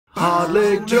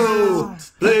Hardleg Joe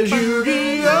plays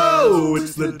Yu-Gi-Oh!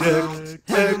 It's the Deck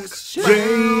Exchange!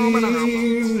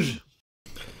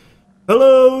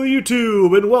 Hello,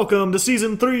 YouTube, and welcome to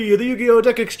Season 3 of the Yu-Gi-Oh!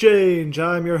 Deck Exchange.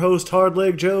 I'm your host,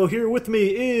 Hardleg Joe. Here with me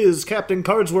is Captain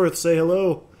Cardsworth. Say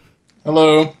hello.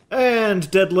 Hello. And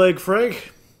Deadleg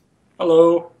Frank.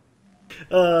 Hello.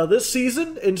 This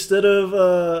season, instead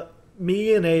of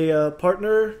me and a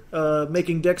partner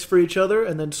making decks for each other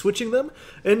and then switching them,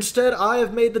 instead I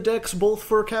have made the decks both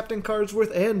for Captain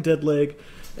Cardsworth and Deadleg,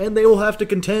 and they will have to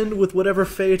contend with whatever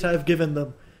fate I've given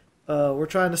them. We're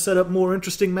trying to set up more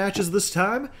interesting matches this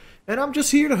time, and I'm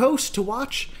just here to host, to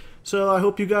watch, so I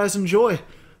hope you guys enjoy.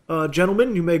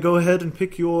 Gentlemen, you may go ahead and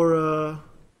pick your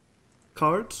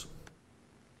cards.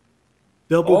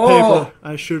 Double paper,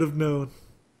 I should have known.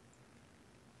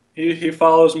 He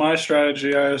follows my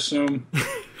strategy, I assume.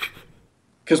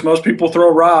 Because most people throw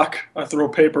rock, I throw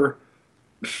paper.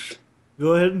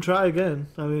 Go ahead and try again.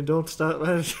 I mean, don't stop.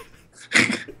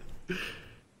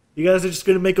 You guys are just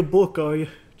going to make a book, are you?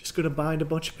 Just going to bind a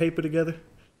bunch of paper together?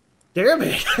 Damn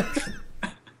it!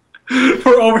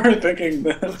 We're overthinking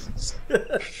this.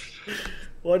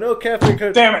 Well, I know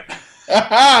Captain Damn it!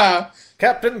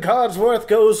 Captain Cardsworth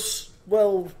goes,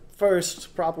 well,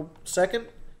 first, probably second?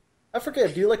 I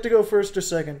forget, do you like to go first or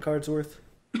second, Cardsworth?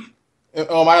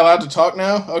 Oh, am I allowed to talk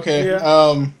now? Okay.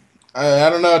 Yeah. I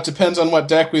don't know. It depends on what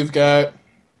deck we've got.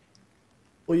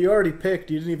 Well, you already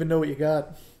picked. You didn't even know what you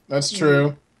got. That's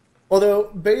true.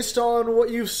 Although, based on what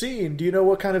you've seen, do you know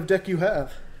what kind of deck you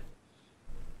have?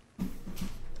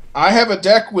 I have a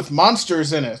deck with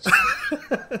monsters in it.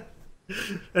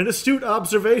 An astute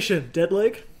observation.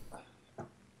 Deadleg?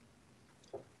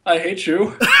 I hate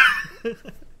you.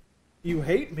 You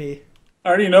hate me? I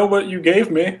already know what you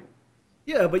gave me.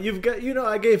 Yeah, but you've got,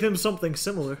 I gave him something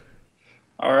similar.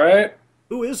 Alright.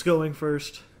 Who is going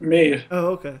first? Me. Oh,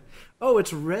 okay. Oh,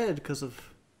 it's red because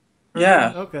of...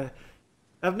 Yeah. Okay.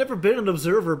 I've never been an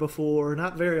observer before,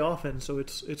 not very often, so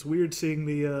it's weird seeing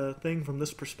the thing from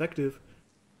this perspective.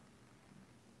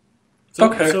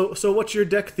 So, Okay. So what's your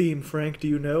deck theme, Frank? Do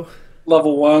you know?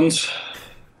 Level 1s.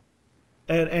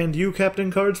 And you,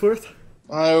 Captain Cardsworth?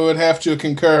 I would have to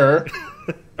concur.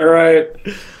 Alright.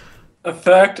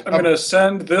 Effect, I'm gonna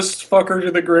send this fucker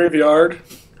to the graveyard.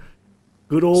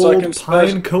 Good old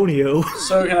Pineconio.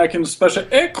 So I can special...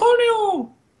 Econio!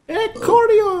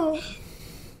 Econio!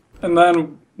 And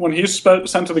then, when he's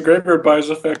sent to the graveyard by his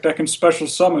effect, I can special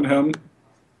summon him.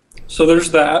 So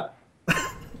there's that.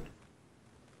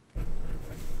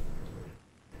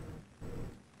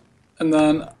 And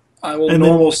then I will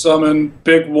normal summon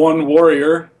Big One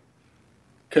Warrior.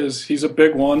 Because he's a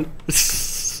big one.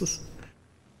 So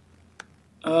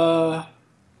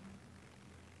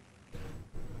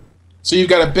you've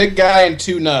got a big guy and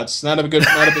two nuts. Not a big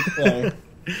play.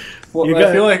 Well,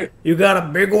 I feel like you got a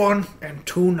big one and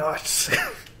two nuts.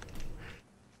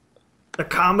 The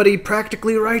comedy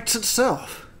practically writes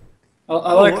itself.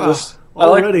 I like this.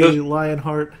 Already,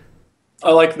 Lionheart.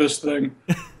 I like this thing.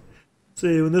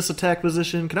 See, when this attack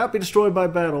position cannot be destroyed by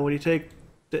battle, when you take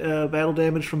battle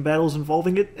damage from battles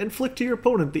involving it, inflict to your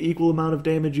opponent the equal amount of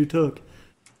damage you took.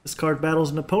 This card battles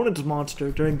an opponent's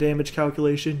monster during damage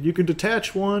calculation. You can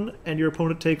detach one, and your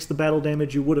opponent takes the battle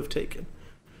damage you would have taken.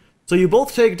 So you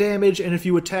both take damage, and if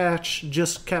you attach,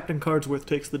 just Captain Cardsworth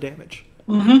takes the damage.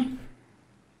 Mm-hmm.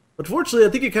 Unfortunately,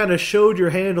 I think you kind of showed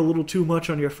your hand a little too much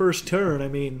on your first turn. I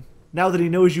mean, now that he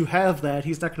knows you have that,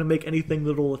 he's not going to make anything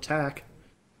that'll attack.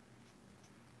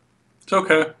 It's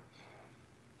okay.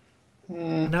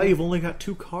 Now you've only got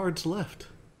 2 cards left.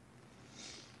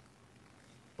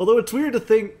 Although it's weird to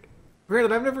think...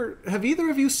 Granted, have either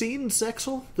of you seen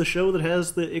Sexel, the show that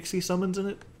has the Ixie summons in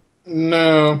it?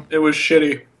 No. It was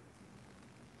shitty.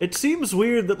 It seems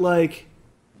weird that, like,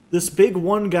 this big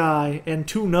one guy and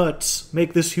 2 nuts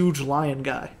make this huge lion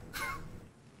guy.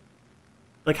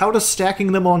 Like, how does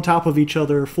stacking them on top of each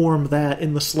other form that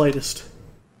in the slightest?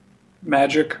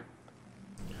 Magic.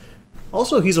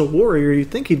 Also, he's a warrior.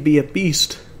 You'd think he'd be a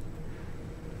beast.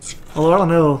 Although, I don't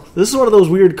know. This is one of those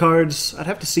weird cards I'd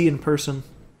have to see in person.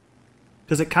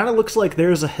 Because it kind of looks like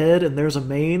there's a head and there's a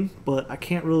mane, but I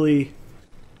can't really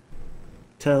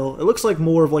tell. It looks like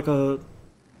more of like a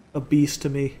beast to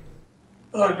me.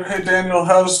 Hey, Daniel,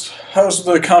 how's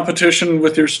the competition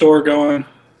with your store going?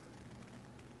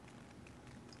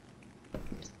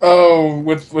 Oh,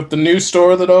 with the new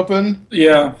store that opened?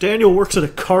 Yeah. Daniel works at a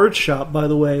card shop, by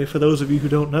the way, for those of you who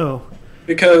don't know.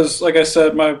 Because, like I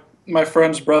said, my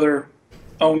friend's brother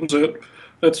owns it.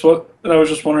 And I was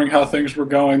just wondering how things were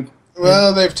going.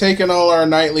 Well, they've taken all our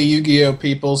nightly Yu-Gi-Oh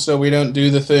people, so we don't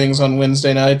do the things on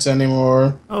Wednesday nights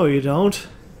anymore. Oh, you don't?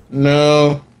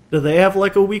 No. Do they have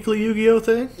like a weekly Yu-Gi-Oh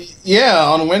thing? Yeah,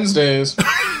 on Wednesdays.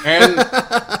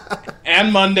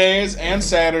 and Mondays and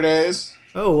Saturdays.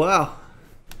 Oh, wow.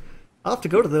 I'll have to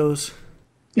go to those.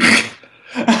 Just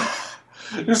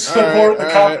support the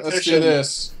competition. Let's do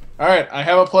this. Alright, I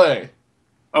have a play.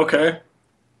 Okay.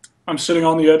 I'm sitting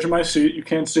on the edge of my seat. You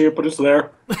can't see it, but it's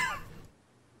there. I'm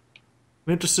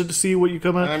interested to see what you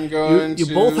come out. I'm going You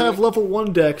both have level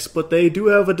 1 decks, but they do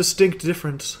have a distinct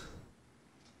difference.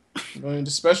 I'm going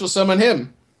to special summon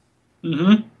him.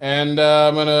 Mm-hmm. And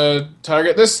I'm going to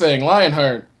target this thing,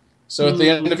 Lionheart. So at the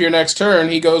end of your next turn,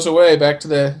 he goes away back to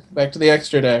the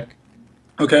extra deck.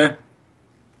 Okay.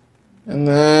 And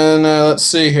then let's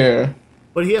see here.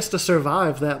 But he has to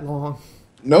survive that long.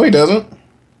 No, he doesn't.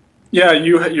 Yeah,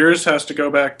 yours has to go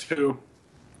back too.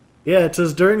 Yeah, it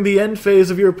says during the end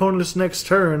phase of your opponent's next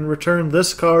turn, return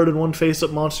this card and one face-up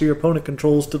monster your opponent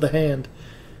controls to the hand.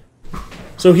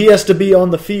 So he has to be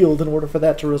on the field in order for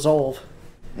that to resolve.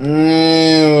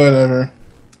 Whatever.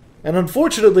 And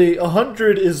unfortunately,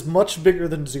 100 is much bigger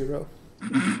than 0.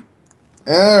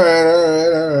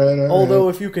 Alright. Although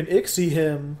if you can Ixie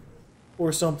him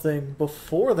or something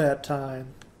before that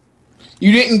time...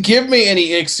 You didn't give me any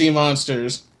Ixie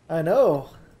monsters. I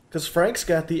know, because Frank's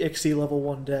got the Ixie level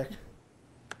 1 deck.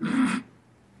 You've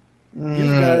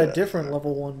got a different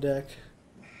level 1 deck.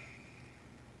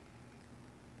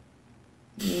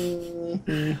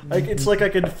 It's like I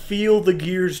can feel the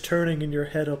gears turning in your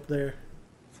head up there.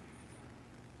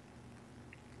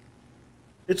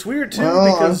 It's weird too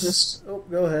because... Oh,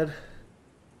 go ahead.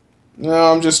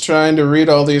 No, I'm just trying to read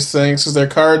all these things because they're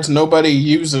cards nobody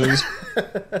uses.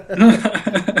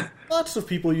 Lots of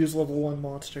people use level 1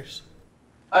 monsters.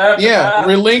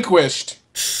 Relinquished.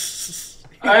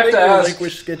 I have to ask.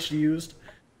 Relinquished gets used.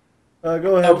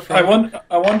 Go ahead.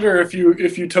 I wonder if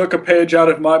you took a page out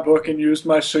of my book and used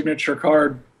my signature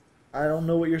card. I don't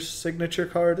know what your signature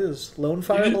card is. Lone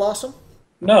Fire Blossom?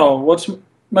 No, what's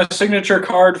my signature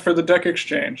card for the deck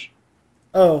exchange?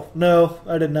 Oh, no,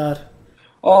 I did not.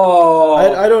 Oh.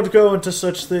 I don't go into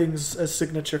such things as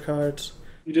signature cards.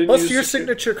 You didn't Plus, your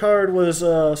signature card was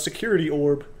Security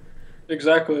Orb.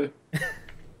 Exactly.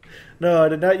 No, I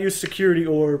did not use Security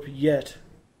Orb yet.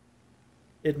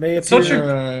 It may appear.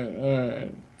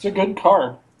 Alright. It's a good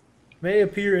card. May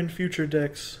appear in future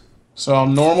decks. So I'll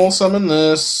normal summon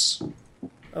this.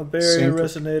 A Barrier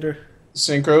Resonator.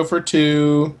 Synchro for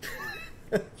 2.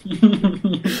 It's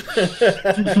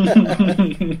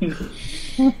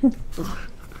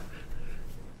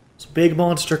a big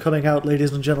monster coming out,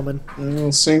 ladies and gentlemen.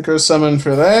 Synchro summon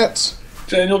for that.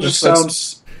 Daniel just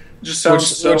sounds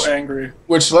so angry.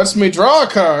 Which lets me draw a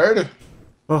card.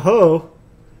 Oh-ho.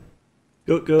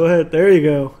 Go ahead. There you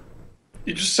go.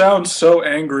 You just sound so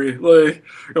angry. Like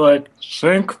you're like,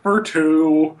 sink for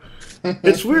 2.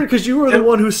 It's weird because you were the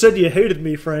one who said you hated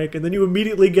me, Frank, and then you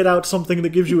immediately get out something that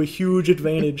gives you a huge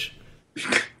advantage.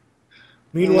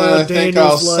 Meanwhile, I think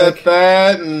I'll set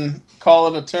that and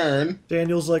call it a turn.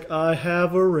 Daniel's like, I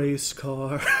have a race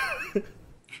car.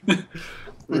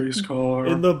 Race car.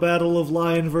 In the battle of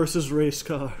lion versus race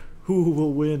car, who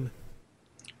will win?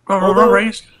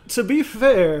 Although, to be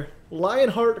fair,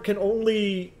 Lionheart can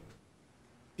only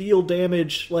deal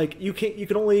damage, like, you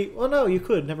can only... Oh, no, you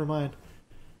could, never mind.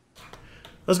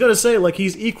 I was gonna say, like,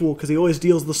 he's equal, because he always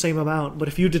deals the same amount, but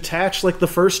if you detach, like, the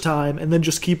first time, and then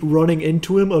just keep running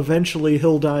into him, eventually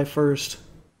he'll die first.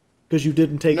 Because you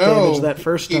didn't take damage that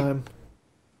first time.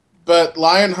 But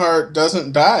Lionheart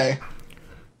doesn't die.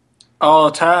 I'll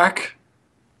attack.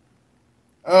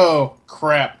 Oh,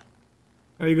 crap.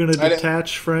 Are you gonna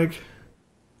detach, Frank?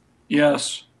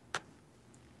 Yes.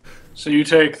 So you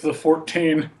take the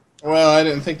 14. Well, I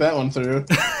didn't think that one through.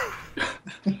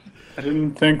 I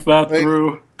didn't think that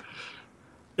through.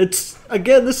 It's,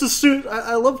 again, this is...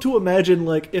 I love to imagine,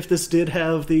 like, if this did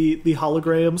have the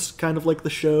holograms, kind of like the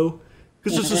show.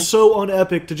 Because this is so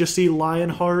unepic to just see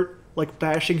Lionheart, like,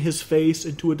 bashing his face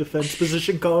into a defense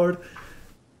position card.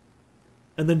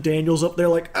 And then Daniel's up there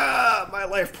like, my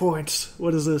life points.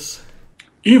 What is this?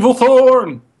 Evil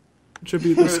Thorn!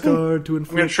 Tribute this card to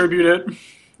inflict... I'm going to tribute it.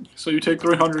 So you take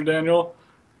 300, Daniel.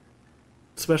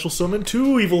 Special summon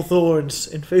 2 Evil Thorns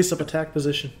in face-up attack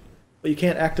position. But you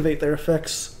can't activate their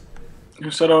effects.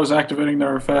 You said I was activating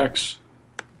their effects.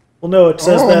 Well, no, it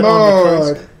says that on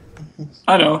the card.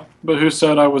 I know, but who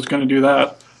said I was going to do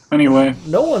that? Anyway.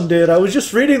 No one did. I was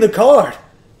just reading the card.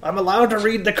 I'm allowed to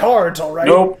read the cards, all right?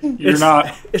 Nope, you're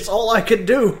not. It's all I can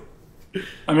do.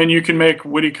 I mean, you can make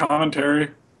witty commentary.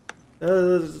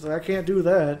 I can't do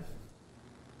that.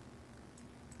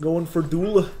 Going for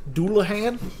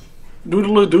Doulahan?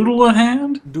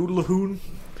 Doodle-a-hand? Doodle-a-hoon.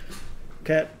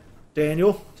 Cat,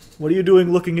 Daniel, What are you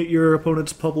doing looking at your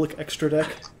opponent's public extra deck?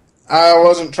 I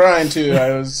wasn't trying to.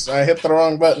 I hit the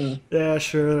wrong button. Yeah,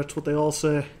 sure, that's what they all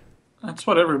say. That's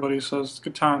what everybody says. It's a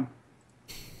good time.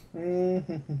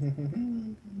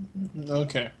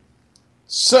 Okay.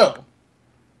 So,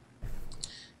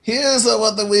 here's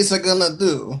what the we's are gonna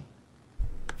do.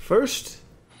 First,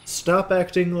 stop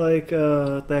acting like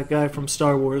that guy from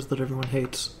Star Wars that everyone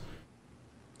hates.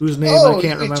 Whose name I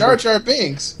can't remember. Jar Jar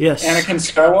Binks. Yes. Anakin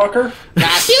Skywalker?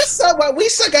 Now here's what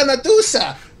we's gonna do,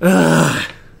 sir.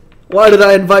 Why did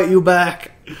I invite you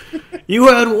back? You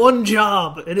had one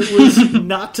job, and it was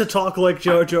not to talk like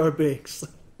Jar Jar Binks.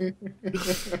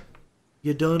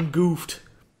 You done goofed.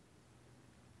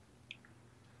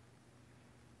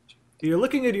 You're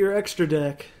looking at your extra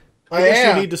deck. I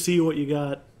guess you need to see what you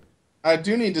got. I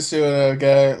do need to see what I've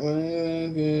got. No,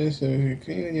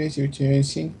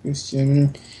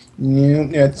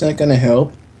 that's not gonna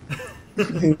help. No,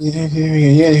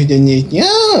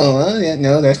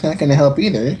 that's not gonna help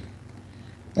either.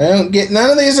 None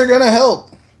of these are gonna help.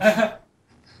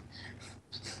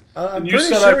 I'm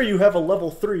pretty sure you have a level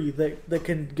 3 that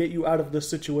can get you out of this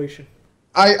situation.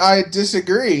 I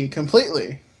disagree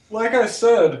completely. Like I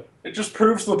said, it just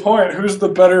proves the point. Who's the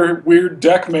better weird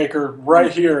deck maker right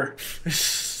here?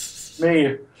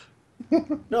 Me.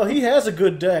 No, he has a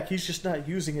good deck. He's just not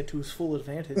using it to his full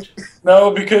advantage.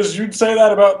 No, because you'd say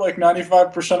that about like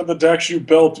 95% of the decks you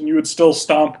built, and you would still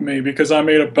stomp me because I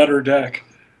made a better deck.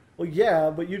 Well, yeah,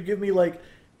 but you'd give me like...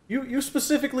 You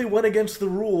specifically went against the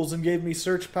rules and gave me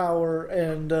search power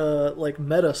and like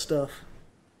meta stuff.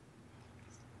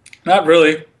 Not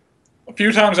really. A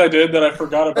few times I did that I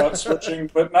forgot about switching,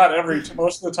 but not every.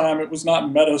 Most of the time it was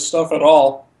not meta stuff at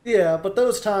all. Yeah, but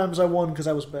those times I won because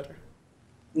I was better.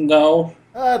 No.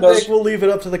 I think we'll leave it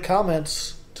up to the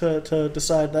comments to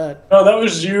decide that. No, that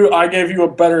was you. I gave you a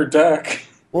better deck.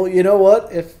 Well, you know what?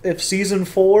 If Season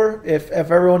 4, if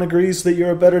everyone agrees that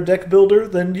you're a better deck builder,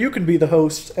 then you can be the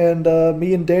host, and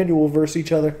me and Daniel will verse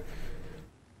each other.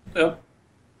 Yep.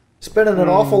 Spending an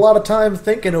awful lot of time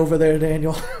thinking over there,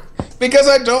 Daniel. Because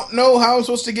I don't know how I'm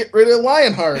supposed to get rid of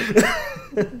Lionheart.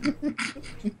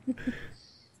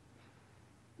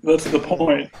 That's the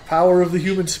point. Power of the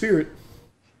human spirit.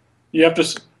 You have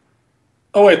to...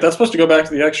 Oh, wait, that's supposed to go back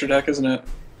to the extra deck, isn't it?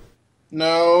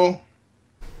 No.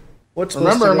 What's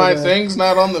Remember, my thing's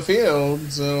not on the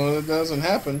field, so it doesn't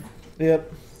happen.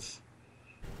 Yep.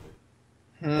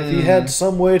 If he had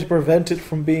some way to prevent it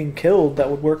from being killed, that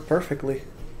would work perfectly.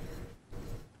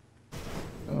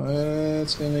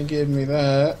 That's gonna give me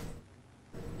that.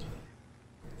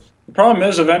 The problem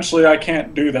is, eventually I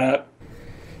can't do that.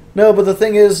 No, but the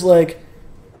thing is, like,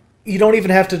 you don't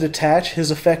even have to detach. His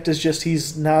effect is just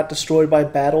he's not destroyed by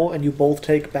battle, and you both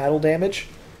take battle damage.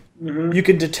 Mm-hmm. You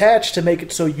can detach to make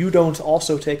it so you don't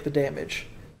also take the damage.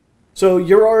 So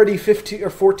you're already 15 or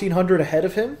 1,400 ahead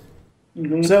of him.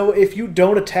 Mm-hmm. So if you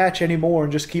don't attach anymore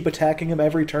and just keep attacking him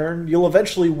every turn, you'll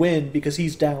eventually win because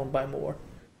he's down by more.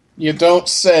 You don't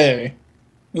say.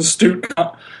 Astute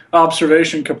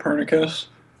observation, Copernicus.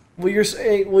 Well,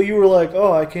 you were like,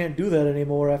 oh, I can't do that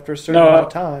anymore after a certain amount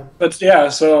of time. But yeah,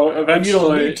 so eventually... And you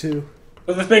don't need to.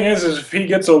 But the thing is if he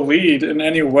gets a lead in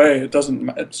any way,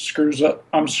 it screws up.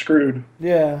 I'm screwed.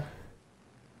 Yeah.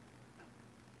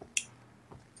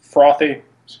 Frothy.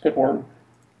 It's a good word.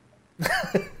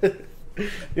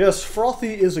 Yes,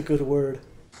 frothy is a good word.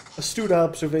 Astute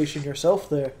observation yourself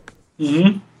there.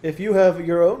 Mm-hmm. If you have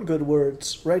your own good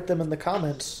words, write them in the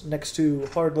comments next to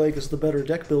Hardleg is the better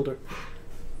deck builder.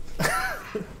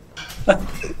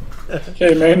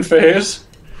 Okay, main phase.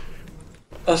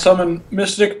 I'll summon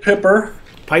Mystic Pipper.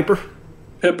 Piper?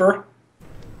 Pipper.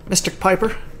 Mystic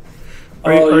Piper?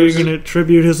 Are you going to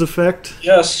tribute his effect?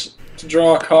 Yes, to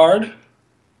draw a card.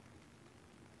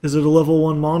 Is it a level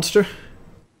 1 monster?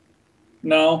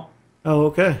 No. Oh,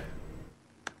 okay.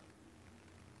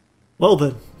 Well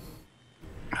then.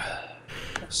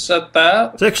 Set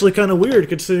that. It's actually kind of weird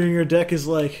considering your deck is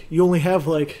like, you only have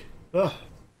like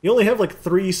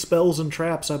 3 spells and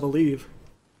traps, I believe.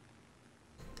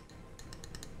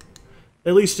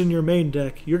 At least in your main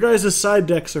deck. Your guys' side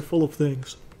decks are full of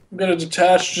things. I'm gonna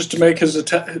detach just to make his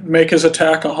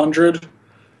attack 100.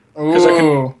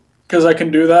 Ooh. Because I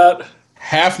can do that.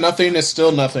 Half nothing is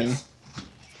still nothing.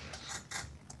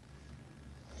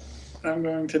 I'm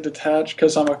going to detach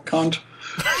because I'm a cunt.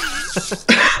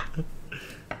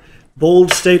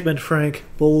 Bold statement, Frank.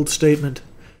 Bold statement.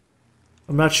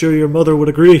 I'm not sure your mother would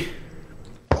agree.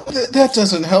 That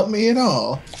doesn't help me at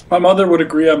all. My mother would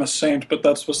agree I'm a saint, but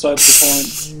that's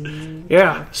besides the point.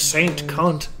 Yeah, saint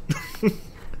cunt.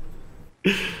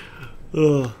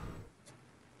 Ugh.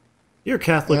 You're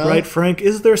Catholic, right, Frank?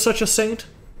 Is there such a saint?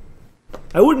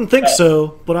 I wouldn't think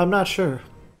so, but I'm not sure.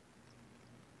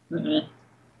 Mm-mm.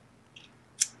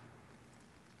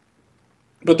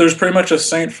 But there's pretty much a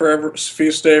saint for every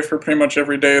feast day for pretty much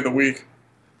every day of the week.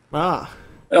 Ah,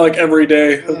 Like every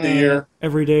day of the year.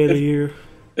 every day of the year.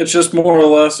 It's just more or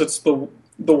less it's the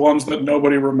ones that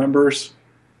nobody remembers.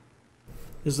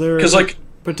 Is there a Because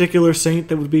particular saint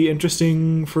that would be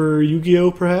interesting for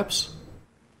Yu-Gi-Oh, perhaps?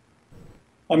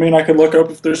 I mean, I could look up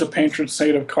if there's a patron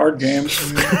saint of card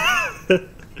games.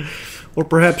 Or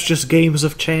perhaps just games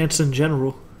of chance in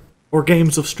general. Or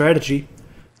games of strategy.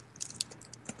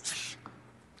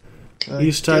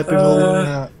 He's typing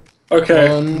Okay.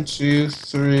 1, 2,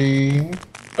 3.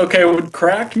 Okay, would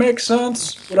cracked make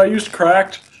sense? Would I use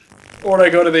cracked? Or would I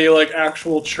go to the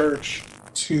actual church?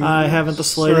 2, I haven't the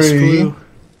slightest 3. clue.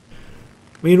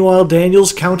 Meanwhile,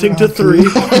 Daniel's counting to 3.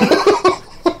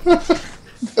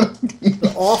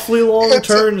 The awfully long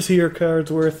turns here,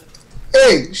 Cardsworth.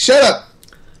 Hey, shut up!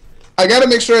 I gotta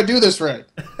make sure I do this right.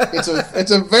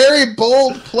 It's a very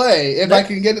bold play if I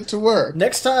can get it to work.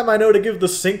 Next time I know to give the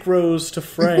synchros to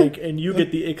Frank and you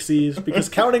get the ixies, because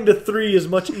counting to 3 is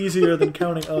much easier than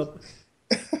counting up.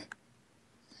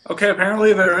 Okay,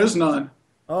 apparently there is none.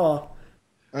 Oh.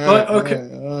 But,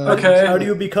 okay. How do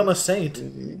you become a saint?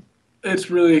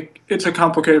 It's a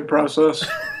complicated process.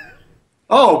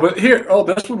 But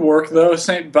this would work though.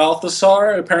 Saint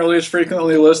Balthasar apparently is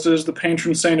frequently listed as the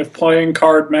patron saint of playing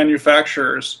card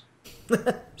manufacturers.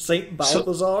 Saint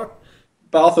Balthasar?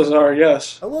 Balthasar,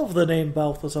 yes. I love the name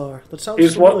Balthasar. That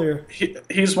sounds familiar.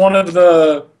 He's one of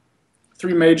the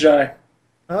 3 magi.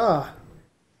 Ah.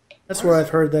 That's where I've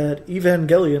heard that.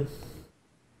 Evangelion.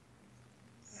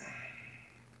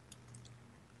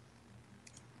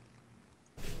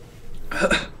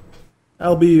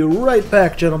 I'll be right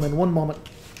back, gentlemen. One moment.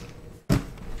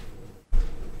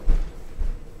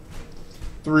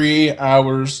 3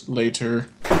 hours later.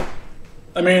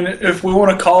 I mean, if we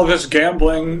want to call this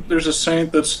gambling, there's a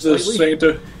saint that's the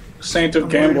saint of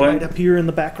gambling. Right up here in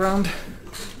the background.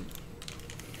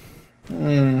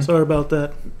 Sorry about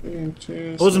that.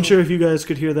 I wasn't sure if you guys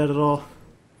could hear that at all.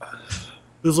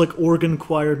 There's like organ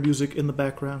choir music in the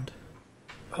background.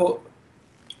 Well,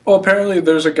 apparently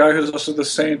there's a guy who's also the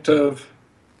saint of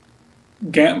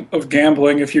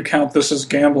gambling, if you count this as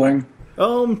gambling.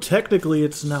 Technically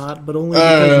it's not, but only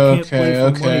because you can't play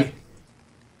for money.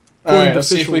 Alright, let's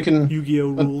see if we can...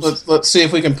 Yu-Gi-Oh rules. Let's see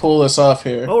if we can pull this off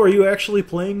here. Oh, are you actually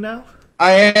playing now?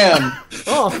 I am!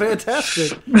 Oh,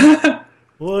 fantastic.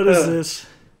 What is this?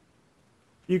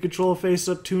 You control a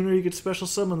face-up tuner, you can special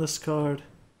summon this card.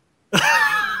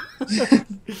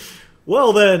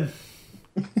 Well then.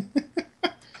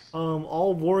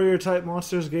 All warrior-type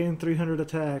monsters gain 300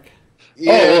 attack.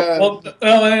 Yeah.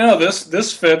 No,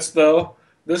 this fits, though.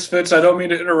 This fits, I don't mean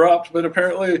to interrupt, but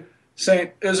apparently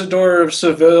Saint Isidore of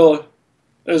Seville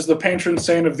is the patron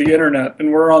saint of the internet,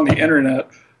 and we're on the internet.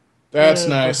 That's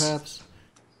nice. Perhaps.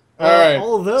 Alright.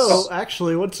 Although,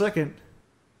 actually, 1 second.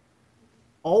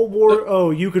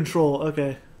 You control,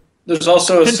 okay. There's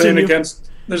also a Continue.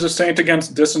 saint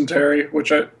against dysentery,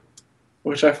 which I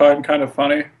find kind of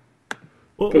funny.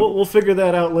 We'll figure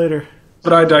that out later.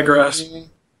 But I digress.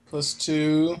 Plus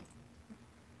 2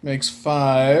 makes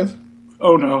 5.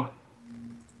 Oh no.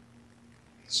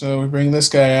 So we bring this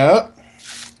guy out.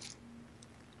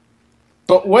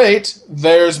 But wait,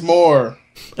 there's more.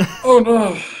 Oh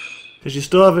no. Because you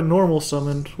still haven't normal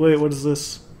summoned. Wait, what is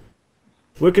this?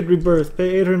 Wicked Rebirth.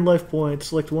 Pay 800 life points.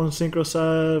 Select 1 synchro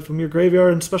side from your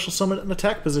graveyard and special summon it in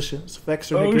attack positions.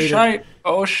 Effects are negated.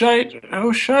 Oh shite.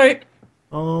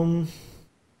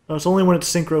 It's only when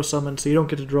it's synchro summoned, so you don't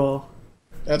get to draw.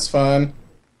 That's fine.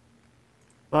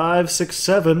 5, 6,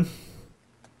 7.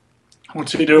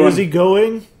 What's he doing? Is he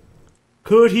going?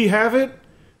 Could he have it?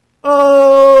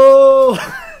 Oh!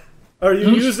 Are you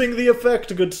using the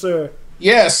effect, good sir?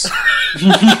 Yes!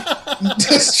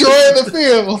 Destroy the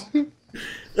field!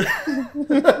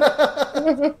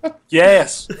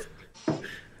 Yes.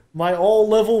 My all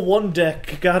level 1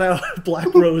 deck got out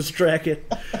Black Rose Dragon.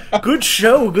 Good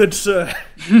show, good sir.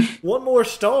 1 more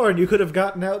star and you could have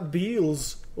gotten out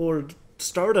Beals or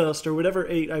Stardust or whatever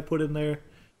 8 I put in there.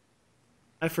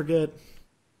 I forget.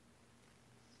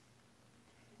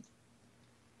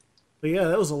 But yeah,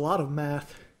 that was a lot of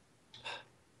math.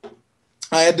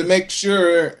 I had to make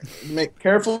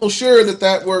careful sure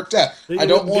that worked out. I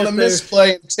don't want to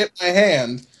misplay and tip my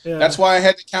hand. Yeah. That's why I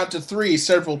had to count to 3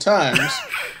 several times.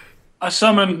 I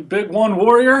summon Big One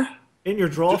Warrior. In your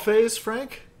draw phase,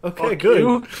 Frank? Okay,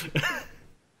 good.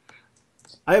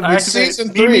 I have season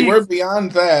 3. We're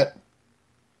beyond that.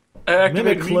 I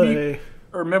activate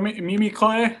Mimi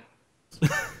Clay.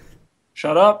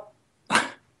 Shut up.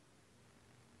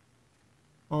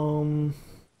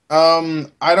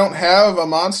 I don't have a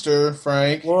monster,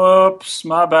 Frank. Whoops,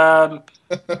 my bad.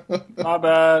 My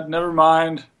bad. Never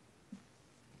mind.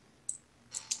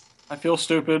 I feel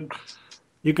stupid.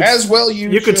 You could, As well you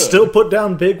could should. still put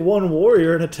down Big One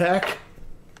Warrior and attack.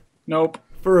 Nope.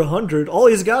 For 100. All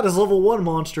he's got is level 1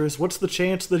 monsters. What's the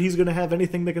chance that he's going to have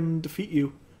anything that can defeat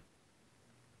you?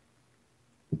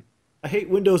 I hate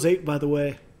Windows 8, by the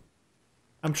way.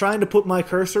 I'm trying to put my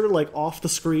cursor, like, off the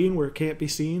screen where it can't be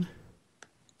seen.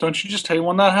 Don't you just hate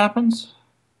when that happens?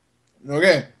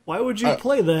 Okay. Why would you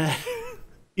play that?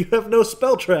 You have no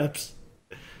spell traps.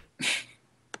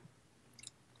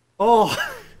 Oh.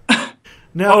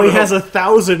 Now he has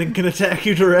 1,000 and can attack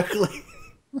you directly.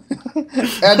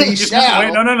 And he shall.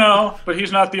 Wait, no. But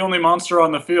he's not the only monster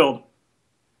on the field.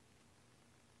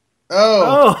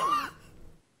 Oh.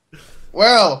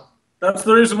 Well. That's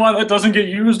the reason why that doesn't get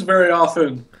used very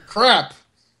often. Crap.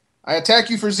 I attack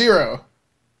you for 0.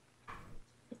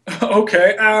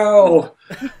 Okay, ow.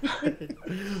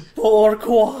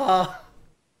 Pourquoi?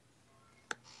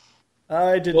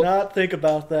 I did not think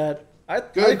about that. I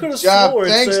Good could have job. swore it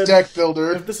Thanks, said, deck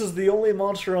builder. if this is the only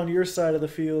monster on your side of the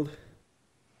field.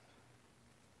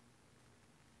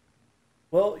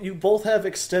 Well, you both have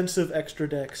extensive extra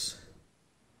decks.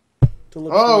 To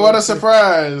look what a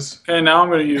surprise. Okay, now I'm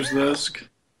going to use this.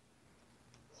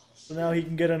 So now he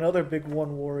can get another Big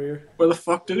One Warrior. Where the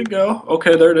fuck did it go?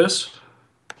 Okay, there it is.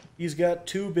 He's got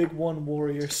 2 Big One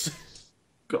Warriors.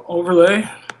 Go overlay.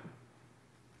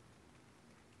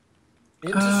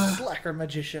 Into Slacker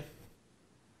Magician.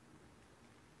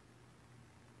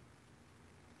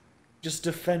 Just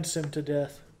defense him to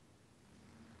death.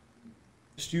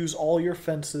 Just use all your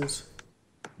fences.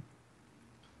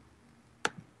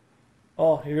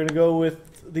 Oh, you're gonna go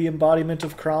with the embodiment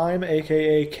of crime,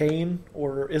 aka Cain,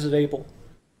 or is it Abel?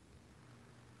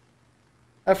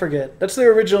 I forget. That's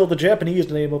the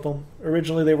Japanese name of them.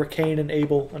 Originally they were Cain and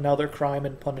Abel, and now they're Crime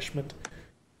and Punishment.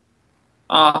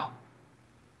 Ah.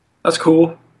 That's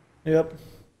cool. Yep.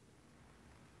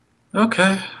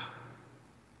 Okay.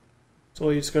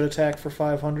 So you just got to attack for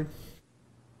 500?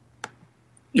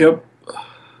 Yep.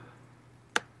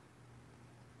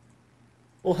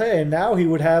 Well, hey, now he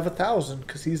would have 1,000,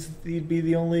 because he'd be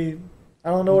the only... I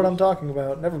don't know what I'm talking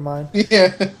about. Never mind.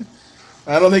 Yeah.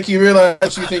 I don't think you realize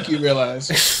what you think you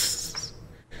realize.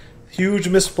 Huge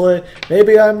misplay.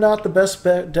 Maybe I'm not the best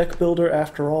deck builder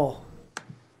after all.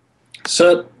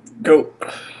 Set. Go.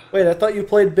 Wait, I thought you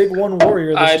played Big One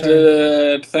Warrior this time. I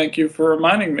did. Thank you for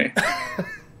reminding me.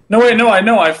 No, wait, no, I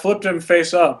know. I flipped him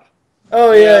face up.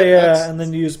 Oh, yeah, and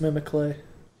then use Mimic Clay.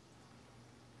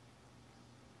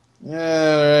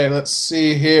 Alright, let's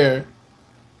see here.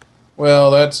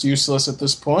 Well, that's useless at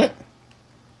this point.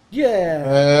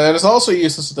 Yeah. It is also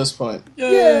useless at this point.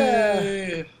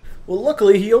 Yay. Yeah. Well,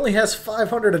 luckily, he only has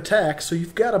 500 attacks, so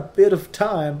you've got a bit of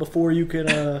time before you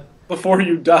can... Before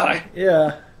you die.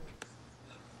 Yeah.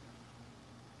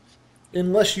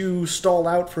 Unless you stall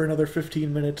out for another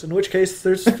 15 minutes, in which case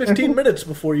there's 15 minutes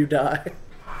before you die.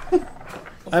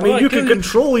 I mean, you can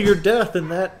control your death in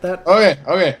that...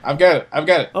 Okay, I've got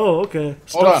it. Oh, okay.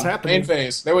 Hold on, happening. main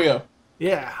phase. There we go.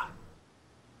 Yeah.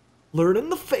 Learning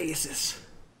the phases.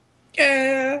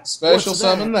 Yeah. Special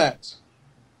summon that.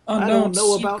 I don't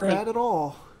know about that at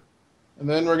all. And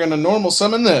then we're going to normal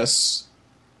summon this.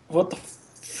 What the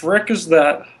frick is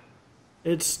that?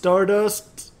 It's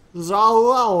Stardust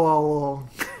Zalalo.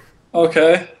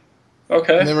 Okay.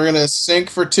 And then we're going to sync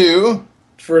for 2.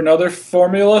 For another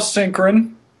formula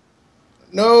synchron.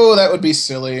 No, that would be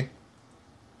silly.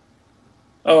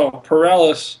 Oh,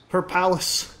 Paralysis.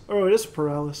 Perpalis. Oh, it is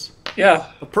Paralysis. Yeah.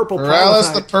 The purple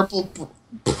Paralysis, the purple...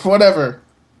 Whatever.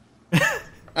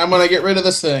 I'm going to get rid of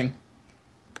this thing.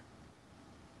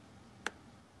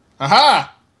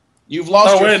 Aha! You've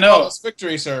lost your flawless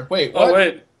victory, sir. Wait, what? Oh,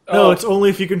 wait. No, it's only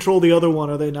if you control the other one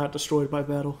are they not destroyed by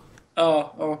battle.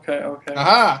 Oh, okay.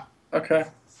 Aha! Okay.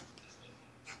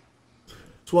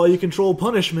 So while you control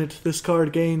punishment, this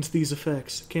card gains these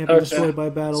effects. Can't be destroyed by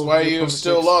battle. That's why you've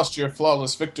still lost your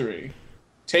flawless victory.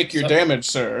 Take your damage,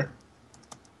 sir.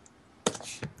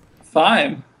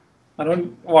 Fine.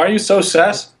 Why are you so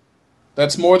sassy?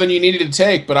 That's more than you needed to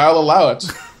take, but I'll allow it.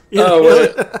 Oh,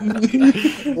 wait.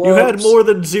 You had more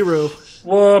than 0.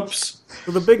 Whoops.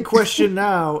 So the big question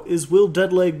now is, will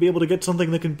Deadleg be able to get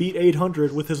something that can beat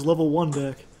 800 with his level 1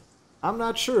 deck? I'm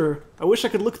not sure. I wish I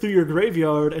could look through your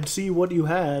graveyard and see what you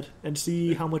had, and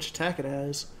see how much attack it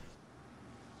has.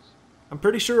 I'm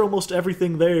pretty sure almost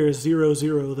everything there is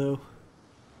 0/0, though.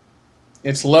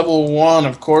 It's level 1,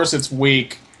 of course it's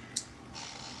weak.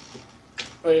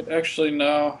 Wait, actually,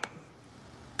 no.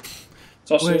 It's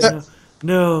also... Wait,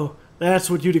 no. That's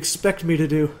what you'd expect me to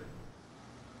do.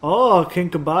 Oh, King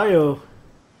Caballo.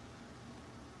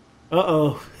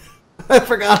 Uh-oh. I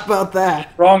forgot about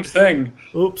that. Wrong thing.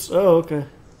 Oops. Oh, okay.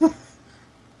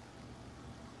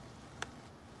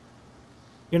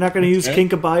 You're not going to use King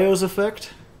Caballo's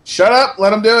effect? Shut up!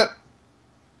 Let him do it!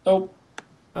 Oh.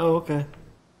 Oh, okay.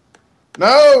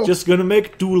 No! Just going to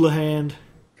make Doulahan.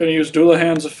 Gonna use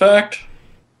Doulahan's effect.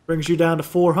 Brings you down to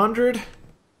 400.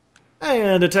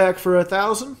 And attack for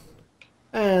 1,000.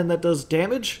 And that does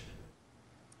damage.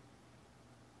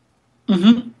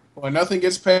 Mm-hmm. Boy, nothing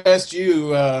gets past you,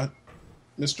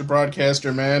 Mr.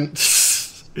 Broadcaster, man.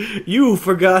 You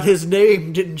forgot his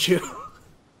name, didn't you?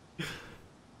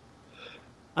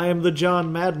 I am the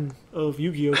John Madden of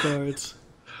Yu-Gi-Oh cards.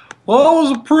 Well, that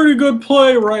was a pretty good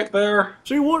play right there.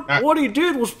 See, what he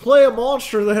did was play a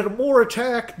monster that had more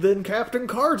attack than Captain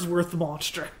Cardsworth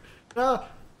monster. Now,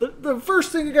 the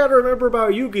first thing you gotta remember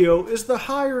about Yu-Gi-Oh! Is the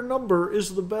higher number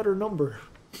is the better number.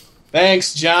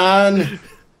 Thanks, John.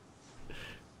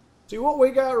 See, what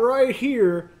we got right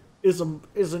here is an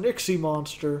Ixie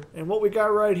monster, and what we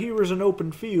got right here is an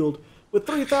open field. With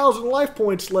 3,000 life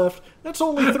points left, that's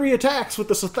only 3 attacks with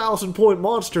this 1,000-point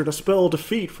monster to spell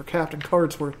defeat for Captain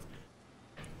Cardsworth.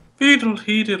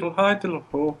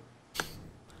 Fiddle-hee-diddle-hi-diddle-ho.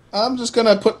 I'm just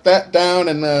gonna put that down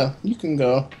and, you can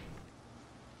go.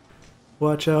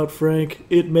 Watch out, Frank.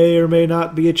 It may or may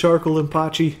not be a Charcoal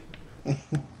Impachi.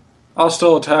 I'll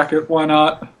still attack it. Why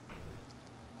not?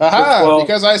 Aha! Well,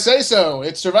 because I say so.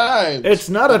 It survived. It's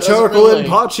not a Charcoal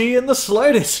Impachi in the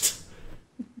slightest.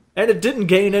 And it didn't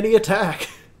gain any attack.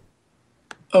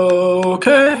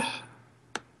 Okay.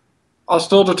 I'll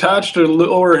still detach to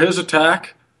lower his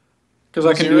attack. Because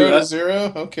I can do that. 0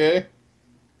 to 0? Okay.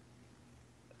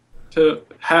 To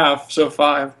half, so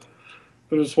 5.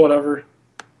 But it's whatever.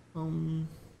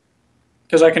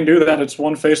 Because I can do that. It's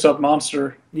one face-up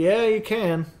monster. Yeah, you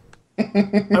can.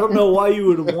 I don't know why you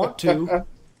would want to.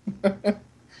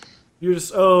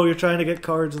 You're trying to get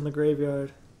cards in the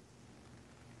graveyard.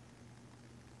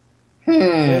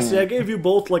 Yeah, see, I gave you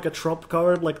both like a trump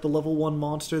card, like the level 1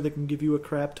 monster that can give you a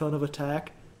crap ton of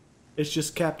attack. It's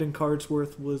just Captain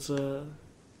Cardsworth was, the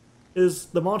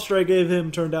monster I gave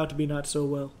him turned out to be not so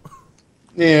well.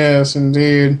 Yes,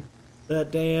 indeed.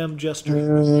 That damn jester.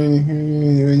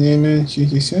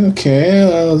 Okay,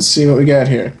 let's see what we got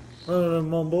here.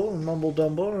 Mumble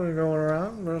dumble, going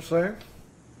around, let's say.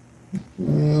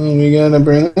 We gotta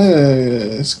bring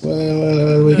this. What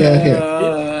do we got here?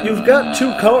 You've got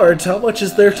 2 cards. How much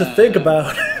is there to think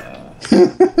about?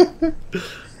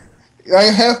 I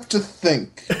have to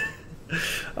think.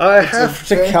 I have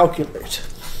to calculate.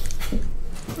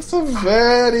 It's a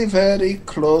very, very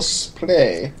close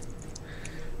play.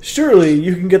 Surely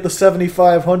you can get the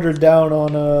 7,500 down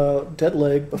on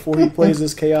Deadleg before he plays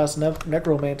his Chaos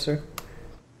Necromancer.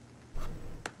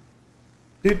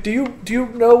 Do you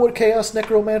know what Chaos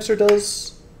Necromancer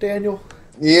does, Daniel?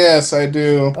 Yes, I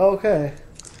do. Okay.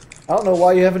 I don't know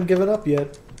why you haven't given up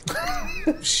yet.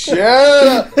 Shut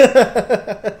up!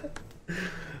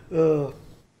 Ugh.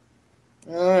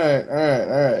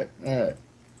 Alright.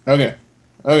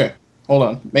 Okay. Hold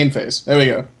on. Main phase. There we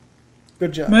go.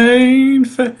 Good job. Main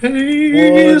phase. What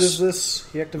is this?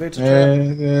 He activates a trap.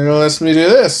 Let me do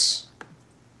this.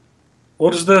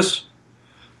 What is this?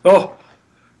 Oh,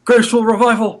 graceful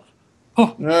revival.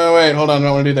 Oh. No, wait, hold on. I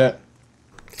don't want to do that.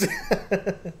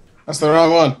 That's the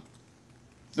wrong one.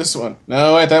 This one.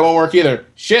 No, wait, that won't work either.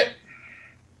 Shit.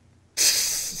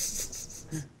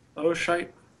 Oh,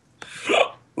 shite.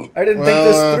 I didn't think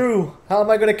this through. How am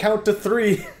I going to count to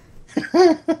 3?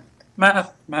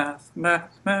 Math.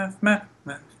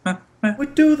 We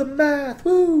do the math.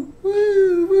 Woo,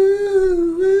 woo,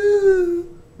 woo,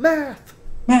 woo. Math.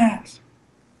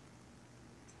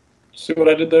 See what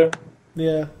I did there?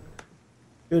 Yeah.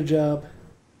 Good job.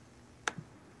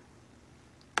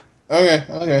 Okay.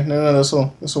 No,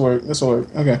 this'll work.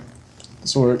 Okay.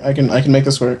 This'll work. I can make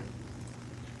this work.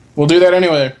 We'll do that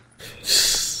anyway.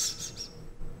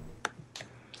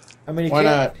 I mean, Why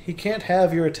not? He can't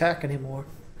have your attack anymore.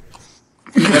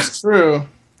 That's true.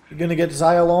 You're gonna get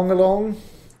Zyalong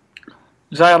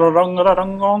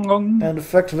Zyalong. and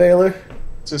Effect Veiler.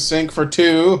 To sync for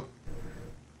 2.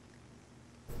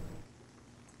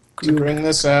 To bring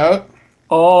this out.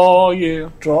 Oh, yeah.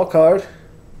 Draw a card.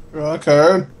 Draw a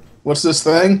card. What's this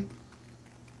thing?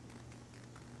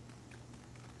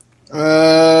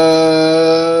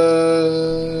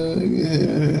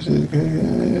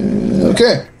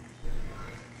 Okay.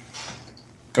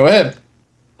 Go ahead.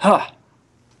 Ha.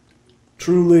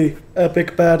 Truly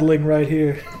epic battling right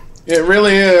here. It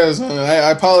really is.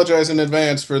 I apologize in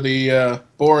advance for the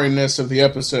boringness of the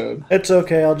episode. It's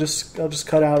okay. I'll just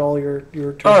cut out all your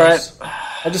turns. All right.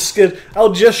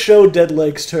 I'll just show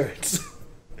Deadleg's turns.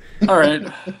 All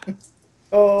right.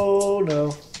 Oh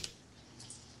no.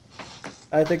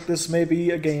 I think this may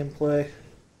be a gameplay.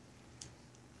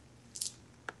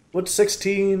 What's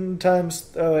 16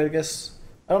 times? Oh, I guess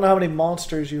I don't know how many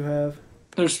monsters you have.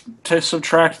 There's to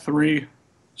subtract 3,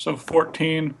 so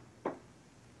 14.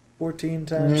 14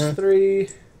 times 3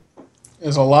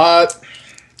 is a lot.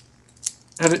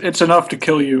 And it's enough to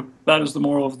kill you. That is the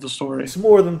moral of the story. It's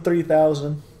more than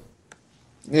 3,000.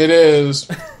 It is.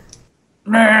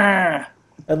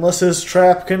 Unless his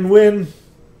trap can win.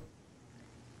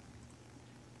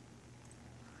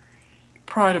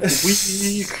 Pride of the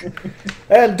weak.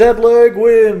 And Deadleg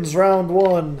wins round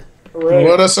 1. Hooray.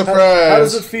 What a surprise. How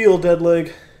does it feel,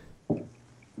 Deadleg?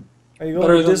 Are you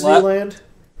going to Disneyland?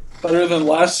 Better than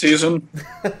last season.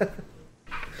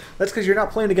 That's because you're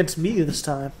not playing against me this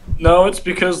time. No, it's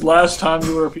because last time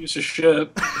you were a piece of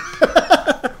shit.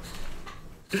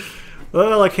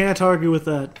 Well, I can't argue with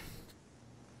that.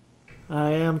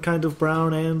 I am kind of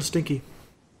brown and stinky.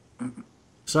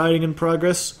 Siding in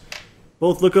progress.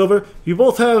 Both look over. You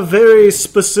both have very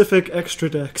specific extra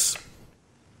decks.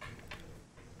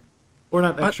 Or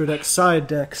not extra decks, side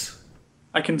decks.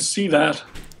 I can see that.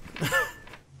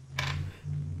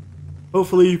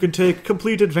 Hopefully you can take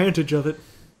complete advantage of it.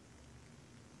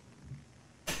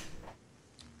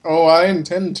 Oh, I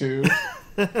intend to.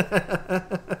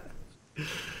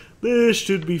 This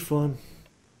should be fun.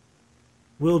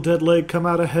 Will Deadleg come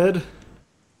out ahead?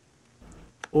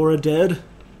 Or a dead?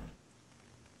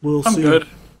 We'll see.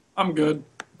 I'm good.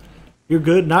 You're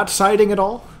good? Not siding at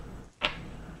all?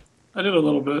 I did a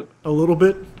little bit. A little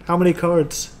bit? How many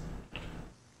cards?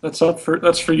 That's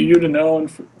for you to know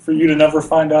and for you to never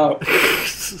find out.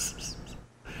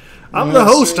 I'm the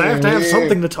host. I have to have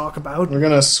something to talk about. We're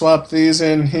gonna swap these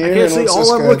in here. I can't see.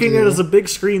 All I'm looking at is a big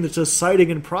screen that says "Sighting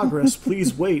in progress."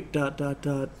 Please wait. ...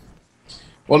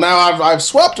 Well, now I've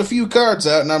swapped a few cards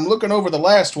out, and I'm looking over the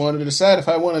last one to decide if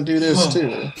I want to do this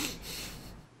too.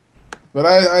 But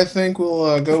I think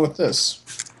we'll go with this.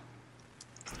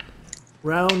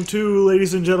 Round 2,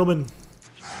 ladies and gentlemen.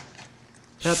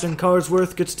 Captain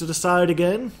Cardsworth gets to decide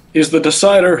again. He's the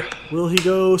decider. Will he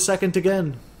go second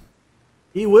again?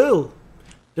 He will.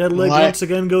 Deadleg once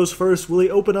again goes first. Will he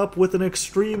open up with an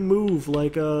extreme move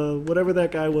like whatever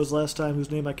that guy was last time whose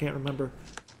name I can't remember?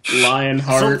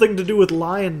 Lionheart. Something to do with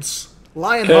lions.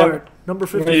 Lionheart, number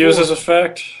 54. I'm going to use his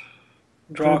effect.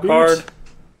 Draw a card.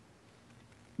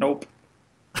 Nope.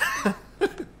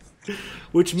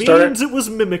 Which means it was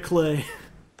Mimiclay.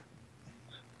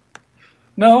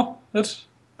 No, that's...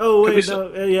 Oh, wait,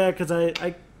 no. Yeah, because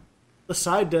the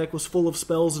side deck was full of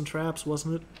spells and traps,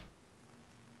 wasn't it?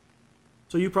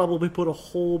 So you probably put a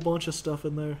whole bunch of stuff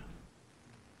in there.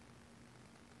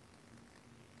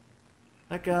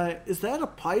 That guy, is that a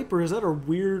pipe or is that a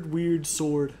weird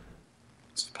sword?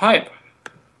 It's a pipe.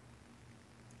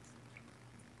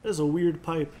 That is a weird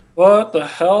pipe. What the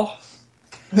hell?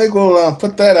 I think we'll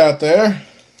put that out there.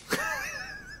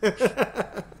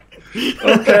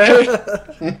 Okay.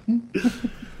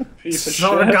 Piece of shit.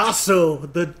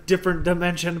 Sargasso, the different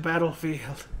dimension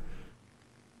battlefield.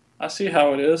 I see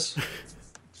how it is.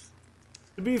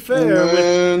 To be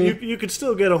fair, you could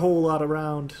still get a whole lot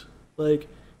around. Like,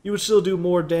 you would still do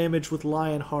more damage with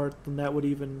Lionheart than that would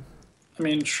even... I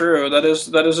mean, true. That is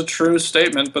a true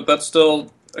statement, but that's still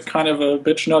a kind of a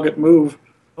bitch nugget move.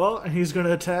 Well, and he's going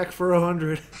to attack for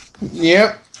 100.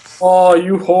 Yep. Oh,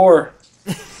 you whore.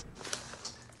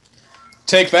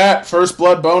 Take that. First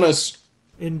blood bonus.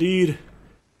 Indeed.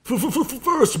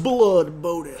 First blood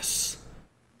bonus.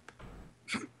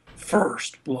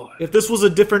 First blood. If this was a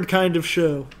different kind of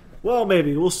show. Well,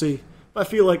 maybe. We'll see. I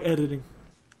feel like editing.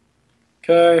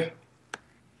 Okay.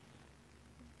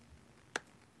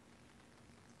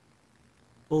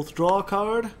 Both draw a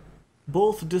card,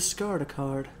 both discard a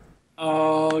card.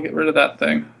 I'll get rid of that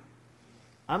thing.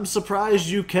 I'm surprised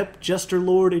you kept Jester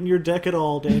Lord in your deck at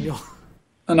all, Daniel.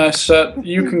 And I said,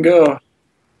 you can go.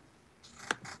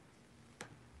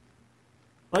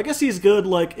 I guess he's good,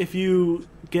 like, if you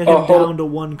get him down to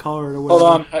one card or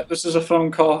whatever. Hold on, this is a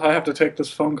phone call. I have to take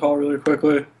this phone call really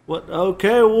quickly. What?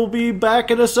 Okay, we'll be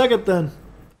back in a second then.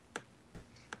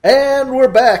 And we're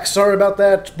back. Sorry about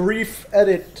that brief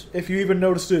edit, if you even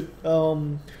noticed it.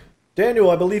 Daniel,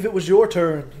 I believe it was your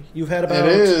turn. You've had about...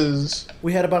 It is.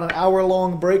 We had about an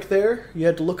hour-long break there. You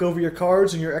had to look over your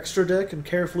cards and your extra deck and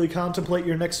carefully contemplate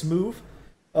your next move.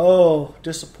 Oh,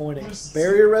 disappointing.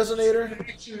 Barrier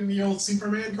Resonator. In the old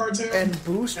Superman cartoon. And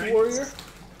Boost Warrior.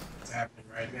 What's happening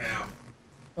right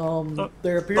now.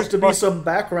 There appears to be some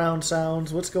background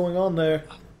sounds. What's going on there?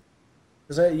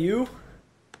 Is that you?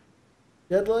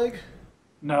 Deadleg?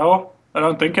 No, I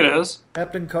don't think it is.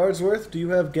 Captain Cardsworth, do you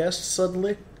have guests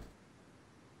suddenly?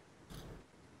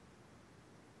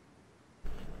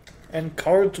 And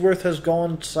Cardsworth has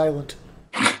gone silent.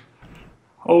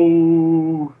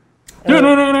 Oh.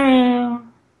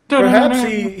 Perhaps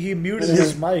he muted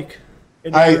his mic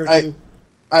in order to...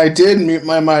 I did mute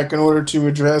my mic in order to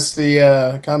address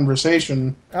the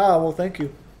conversation. Ah, well, thank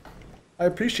you. I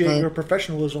appreciate your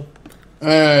professionalism.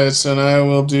 Alright, so now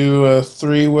we'll do a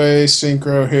three-way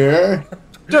synchro here.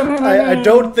 I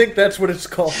don't think that's what it's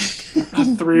called.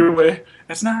 A three-way.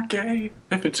 It's not gay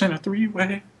if it's in a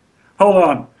three-way. Hold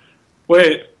on.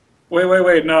 Wait,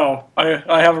 no.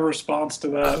 I have a response to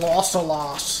that.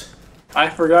 Loss. I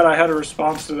forgot I had a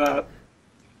response to that.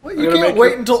 Well, you can't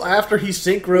wait until after he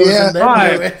synchros and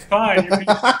then do it. Fine.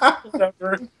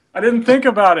 Whatever. I didn't think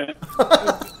about it.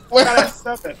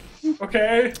 Stop it.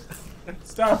 Okay?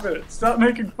 Stop it. Stop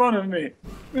making fun of me.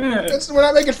 We're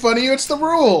not making fun of you, it's the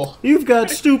rule. You've got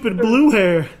stupid blue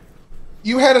hair.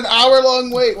 You had an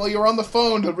hour-long wait while you were on the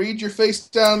phone to read your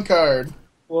face-down card.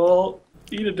 Well,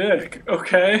 eat a dick,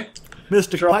 okay?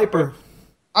 Mr. Piper.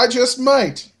 I just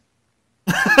might.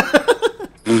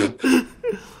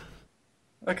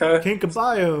 Okay.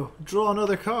 Kinkabayo, draw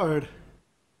another card.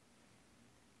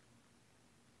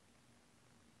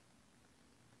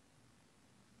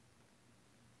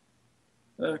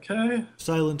 Okay.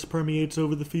 Silence permeates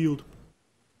over the field.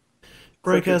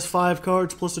 Frank has 5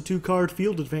 cards plus a 2-card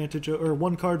field advantage, or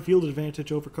 1-card field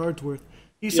advantage over Cardsworth.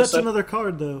 He sets another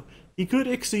card, though. He could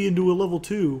Ixie into a level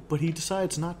 2, but he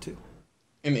decides not to.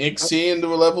 An Ixie into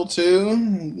a level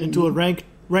 2? Into a rank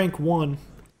 1.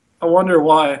 I wonder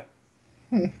why.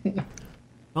 I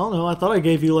don't know, I thought I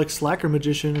gave you like Slacker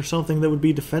Magician or something that would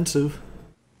be defensive.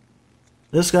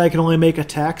 This guy can only make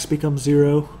attacks become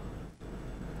 0.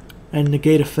 And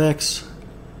negate effects.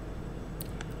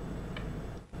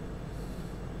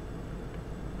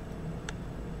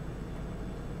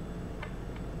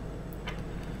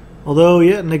 Although,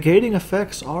 yeah, negating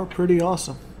effects are pretty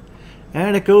awesome.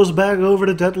 And it goes back over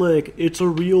to Deadleg. It's a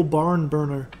real barn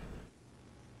burner.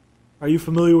 Are you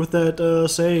familiar with that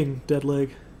saying, Deadleg?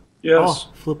 Yes.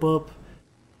 Oh, flip up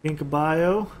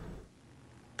Kinkabayo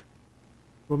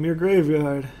from your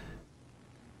graveyard.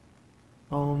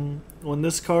 When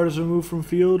this card is removed from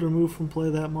field, remove from play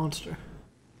that monster.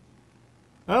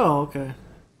 Oh, okay.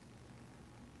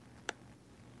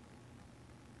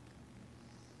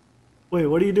 Wait,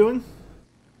 what are you doing?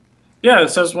 Yeah, it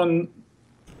says when...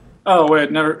 Oh,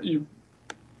 wait,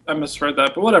 I misread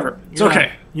that, but whatever. It's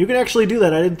okay. You can actually do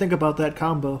that. I didn't think about that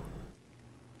combo.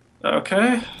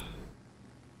 Okay.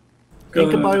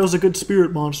 Kinkabayo is a good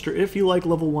spirit monster if you like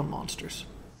level 1 monsters.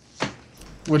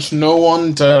 Which no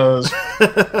one does.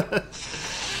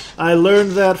 I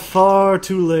learned that far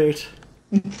too late.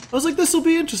 I was like, this will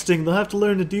be interesting. They'll have to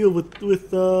learn to deal with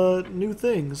new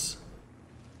things.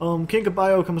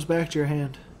 Kinkabayo comes back to your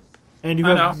hand. And you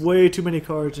have way too many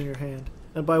cards in your hand.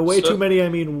 And by way too many, I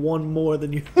mean one more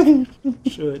than you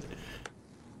should.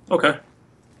 Okay.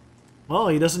 Well,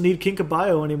 he doesn't need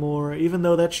Kinkabayo anymore, even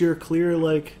though that's your clear,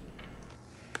 like,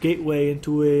 gateway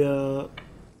into a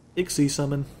Ixie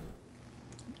summon.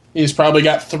 He's probably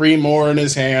got 3 more in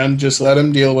his hand. Just let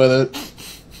him deal with it.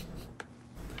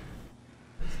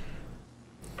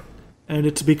 And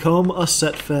it's become a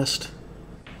set fest.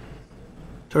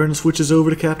 Turn switches over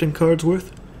to Captain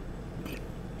Cardsworth.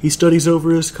 He studies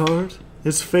over his card.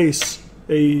 His face,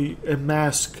 a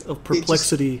mask of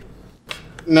perplexity.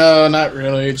 No, not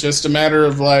really. It's just a matter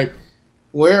of, like,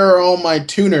 where are all my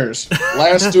tuners?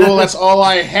 Last duel, that's all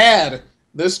I had.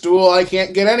 This duel, I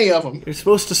can't get any of them. You're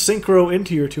supposed to synchro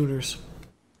into your tuners.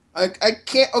 I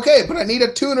can't... Okay, but I need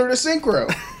a tuner to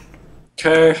synchro.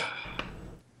 Okay.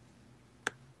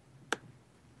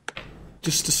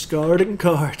 Just discarding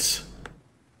cards.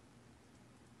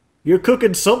 You're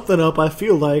cooking something up, I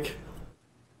feel like.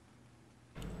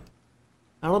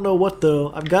 I don't know what,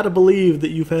 though. I've got to believe that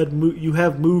you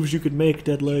have moves you could make,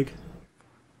 Deadleg.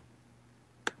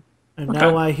 And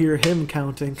now I hear him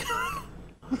counting.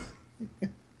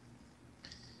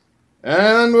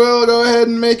 And we'll go ahead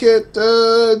and make it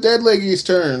Deadleggy's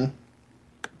turn.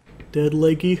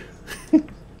 Deadleggy?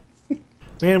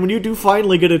 Man, when you do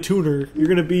finally get a tuner, you're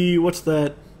going to be... What's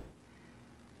that?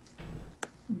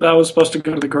 That was supposed to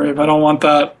go to the grave. I don't want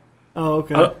that. Oh,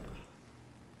 okay.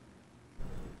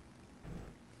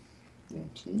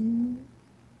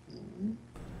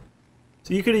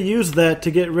 So you could have used that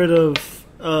to get rid of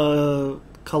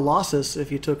Colossus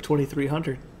if you took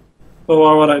 2300. Well,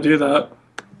 why would I do that?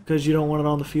 Because you don't want it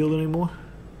on the field anymore?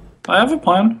 I have a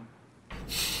plan.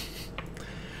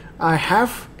 I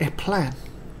have a plan.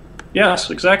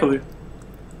 Yes, exactly.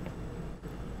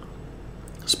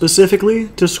 Specifically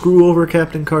to screw over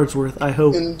Captain Cardsworth, I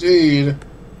hope. Indeed.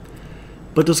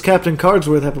 But does Captain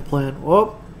Cardsworth have a plan?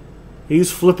 Well, he's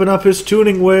flipping up his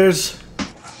tuning wares.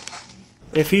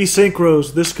 If he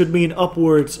synchros, this could mean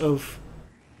upwards of...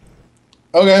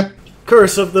 Okay.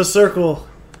 Curse of the Circle.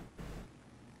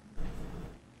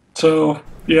 So,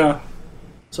 yeah.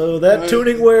 So that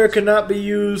tuning ware cannot be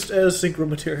used as synchro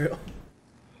material.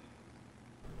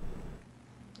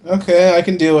 Okay, I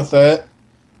can deal with that.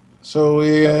 So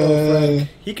we... Frank.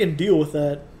 He can deal with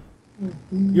that.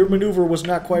 Your maneuver was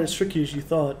not quite as tricky as you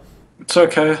thought. It's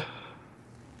okay.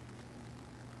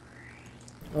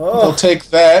 I'll take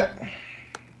that.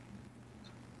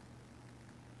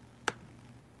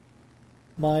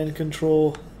 Mind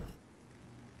control.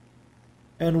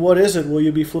 And what is it? Will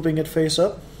you be flipping it face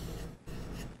up?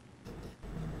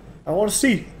 I want to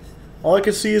see. All I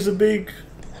can see is a big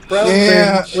brown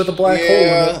thing with a black hole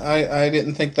in it. I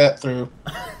didn't think that through.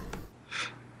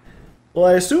 Well,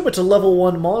 I assume it's a level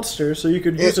 1 monster, so you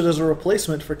could use it as a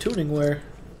replacement for tuning ware.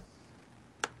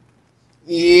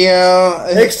 Yeah.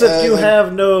 Except you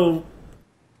have no...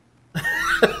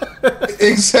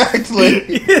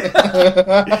 Exactly.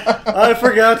 I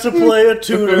forgot to play a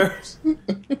tuner.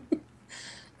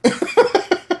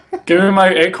 Give me my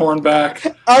acorn back.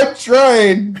 I'm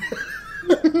trying.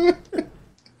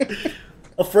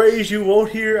 A phrase you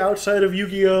won't hear outside of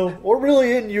Yu-Gi-Oh! Or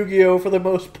really in Yu-Gi-Oh! For the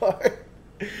most part.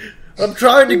 I'm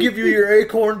trying to give you your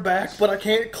acorn back, but I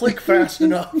can't click fast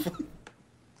enough.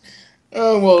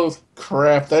 Oh, well,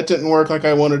 crap. That didn't work like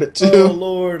I wanted it Oh, to.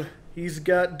 Lord. He's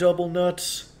got double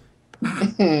nuts.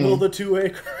 Will the 2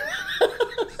 acorns...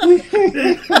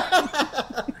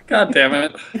 God damn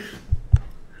it.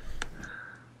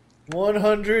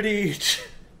 100 each.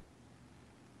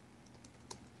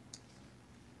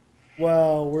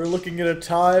 Wow, we're looking at a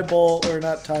tie ball, or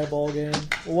not tie ball game.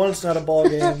 Well, 1, it's not a ball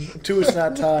game. 2, it's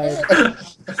not tied.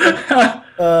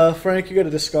 Frank, you gotta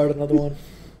discard another one.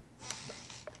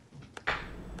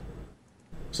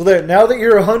 So there, now that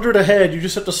you're 100 ahead, you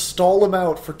just have to stall him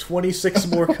out for 26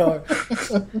 more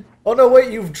cards. Oh no, wait,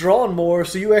 you've drawn more,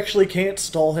 so you actually can't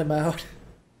stall him out.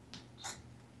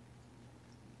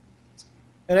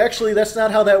 And actually, that's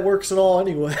not how that works at all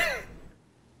anyway.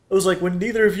 It was like, when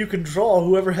neither of you can draw,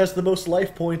 whoever has the most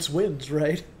life points wins,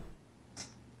 right?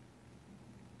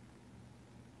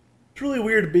 It's really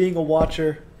weird being a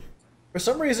watcher. For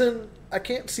some reason, I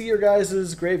can't see your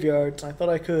guys' graveyards. I thought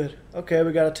I could. Okay,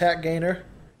 we got Attack Gainer.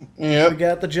 Yep. We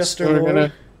got the Jester So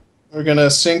Lord. we're gonna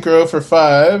synchro for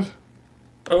 5.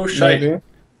 Oh, shite. Maybe.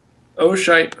 Oh,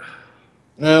 shite.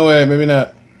 No, wait, maybe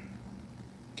not.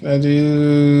 Can I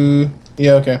do...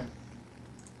 Yeah, okay.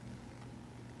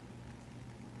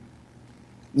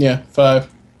 Yeah,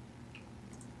 5.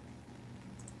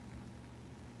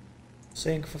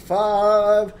 Sync for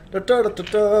 5. Da, da, da, da,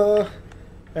 da.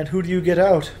 And who do you get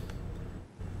out?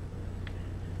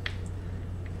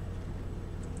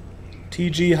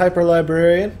 TG Hyper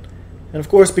Librarian. And of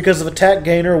course, because of Attack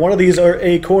Gainer, one of these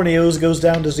Acorneos goes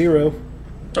down to 0.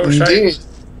 Oh, Indeed. shite.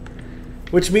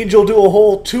 Which means you'll do a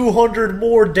whole 200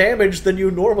 more damage than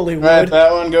you normally would. Right,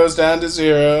 that one goes down to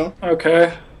 0.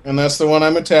 Okay. And that's the one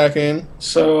I'm attacking.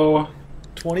 So...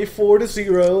 24 to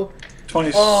 0.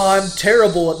 20. Oh, I'm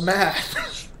terrible at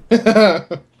math.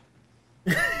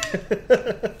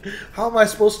 How am I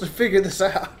supposed to figure this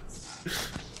out?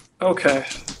 Okay.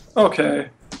 Okay.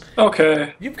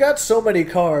 Okay. You've got so many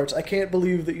cards. I can't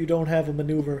believe that you don't have a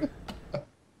maneuver.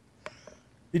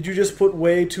 Did you just put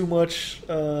way too much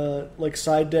like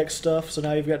side deck stuff, so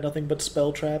now you've got nothing but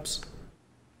spell traps?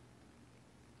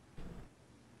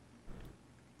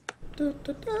 Oh,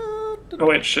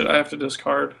 wait, shit, I have to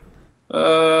discard.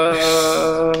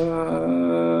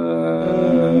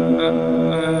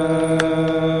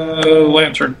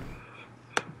 Lantern.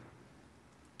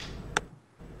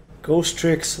 Ghost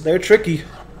tricks. They're tricky.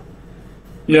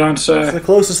 You don't It's the say.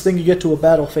 closest thing you get to a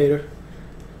Battle Fader.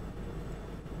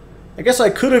 I guess I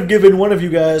could have given one of you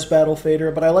guys Battle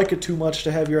Fader, but I like it too much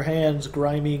to have your hands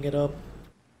griming it up.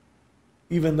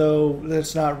 Even though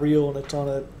it's not real and it's on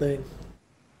a thing.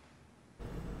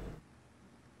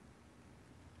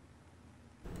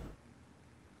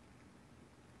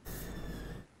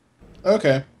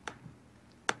 Okay.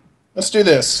 Let's do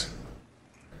this.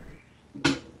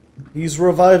 He's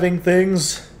reviving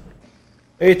things.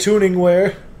 A tuning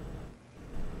ware.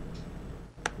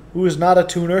 Who is not a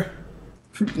tuner.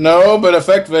 No, but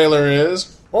Effect Veiler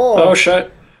is. Oh,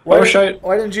 shit. Oh, shit.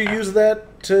 Why didn't you use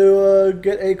that to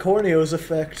get a Corneo's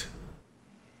effect?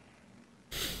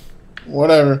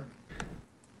 Whatever.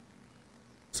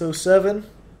 So 7.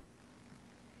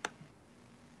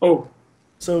 Oh.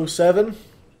 So 7.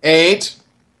 8.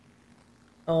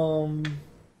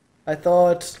 I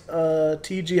thought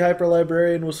TG Hyper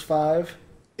Librarian was 5.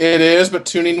 It is, but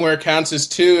tuning where counts is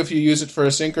 2 if you use it for a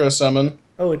synchro summon.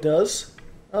 Oh, it does?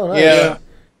 Oh, nice. Yeah.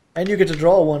 And you get to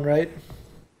draw one, right?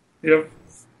 Yep.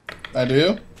 I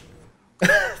do?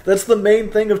 That's the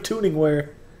main thing of tuning wear.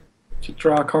 You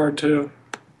draw a card too.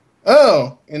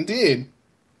 Oh, indeed.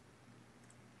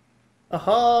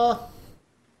 Aha!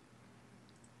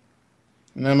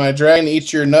 Now my dragon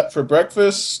eats your nut for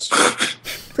breakfast.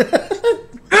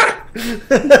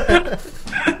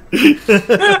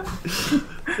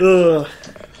 Ugh.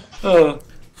 Uh,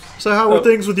 So how were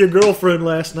things with your girlfriend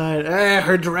last night?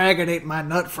 Her dragon ate my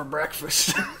nut for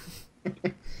breakfast.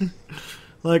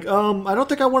 Like, I don't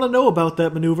think I want to know about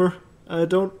that maneuver. I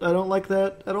don't like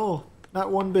that at all.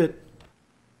 Not one bit.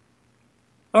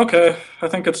 okay, I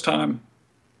think it's time.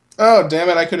 Oh, damn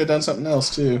it, I could have done something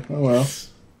else too. Oh well.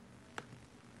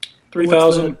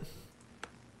 3,000.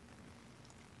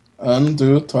 1,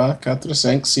 2, 3, 4,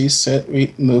 5, 6, 7,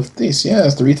 8, 9, 10. Yeah,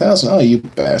 3,000. Oh, you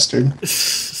bastard.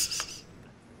 So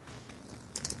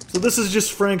this is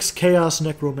just Frank's Chaos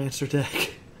Necromancer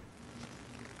deck.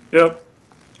 Yep.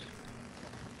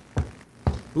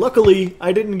 Luckily,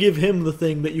 I didn't give him the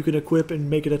thing that you can equip and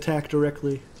make it attack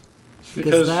directly.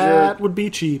 Because that would be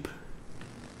cheap.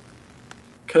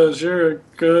 Because you're a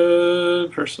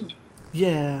good person.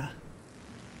 Yeah.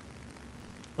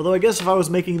 Although I guess if I was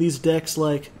making these decks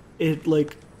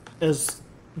as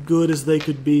good as they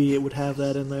could be, it would have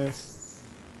that in there.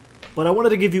 But I wanted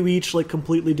to give you each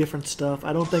completely different stuff.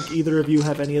 I don't think either of you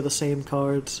have any of the same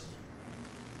cards.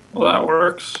 Well, that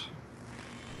works.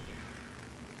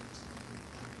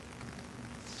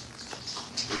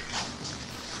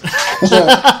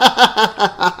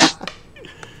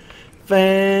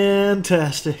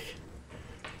 Fantastic.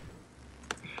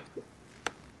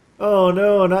 Oh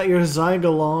no, not your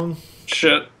Zygalong.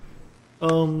 Shit.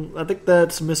 I think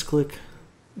that's misclick.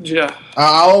 Yeah.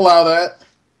 I'll allow that.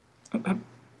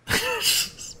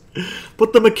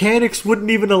 But the mechanics wouldn't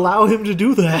even allow him to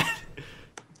do that.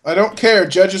 I don't care.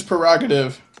 Judge's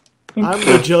prerogative. I'm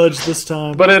the judge this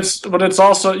time. But it's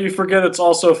also, you forget it's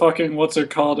also fucking, what's it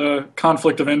called, a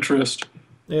conflict of interest.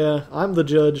 Yeah, I'm the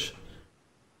judge.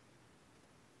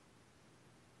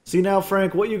 See now,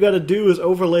 Frank, what you gotta do is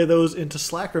overlay those into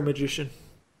Slacker Magician.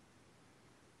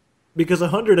 Because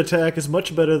 100 attack is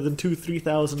much better than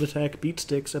 3,000 attack beat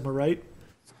sticks, am I right?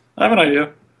 I have an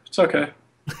idea. It's okay.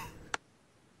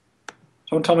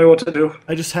 Don't tell me what to do.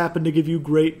 I just happened to give you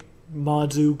great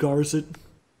Madzu Garzit.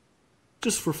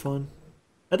 Just for fun.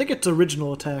 I think it's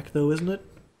original attack, though, isn't it?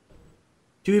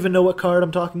 Do you even know what card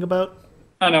I'm talking about?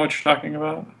 I know what you're talking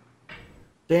about.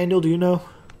 Daniel, do you know?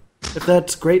 If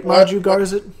that's great Madzu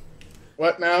Garzit?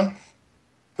 What now?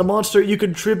 The monster you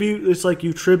can tribute, it's like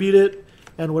you tribute it,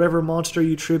 and whatever monster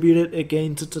you tribute it, it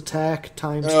gains its attack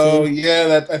times 2. Oh,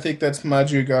 yeah, I think that's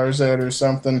Maju Garzet or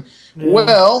something. Yeah.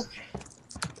 Well,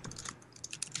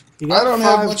 You got I don't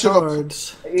 5 have much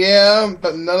cards. of a... Yeah,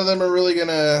 but none of them are really going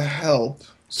to help.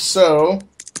 So,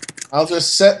 I'll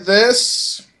just set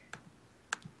this...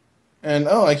 And,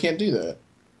 oh, I can't do that.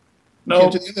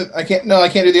 No. I can't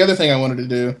do the other thing I wanted to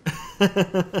do.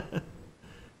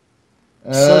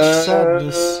 Such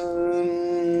sadness.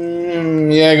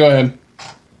 Yeah, go ahead.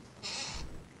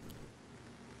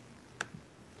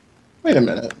 Wait a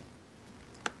minute.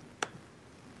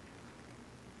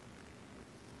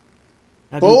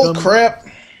 Have you Bull come- crap.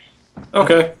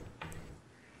 Okay.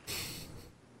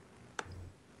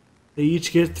 They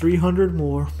each get 300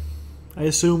 more. I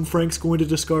assume Frank's going to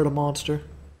discard a monster.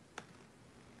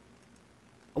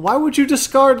 Why would you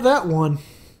discard that one?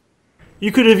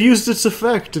 You could have used its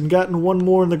effect and gotten one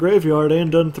more in the graveyard and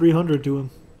done 300 to him.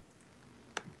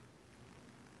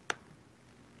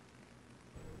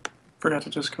 Forgot to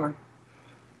discard.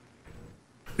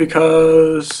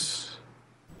 Because...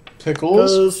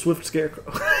 Pickles. Swift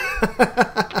Scarecrow.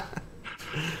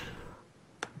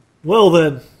 Well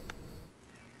then.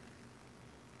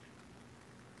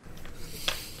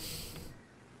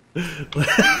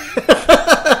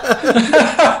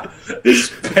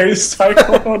 Space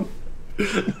Cyclone.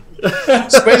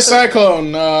 Space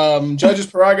Cyclone. Judge's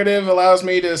prerogative allows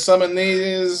me to summon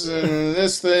these and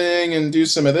this thing and do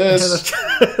some of this.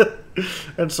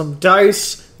 And some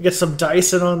dice. Get some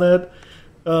dice in on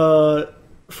that.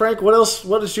 Frank, what else?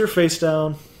 What is your face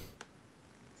down?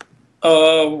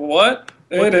 What?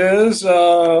 It is,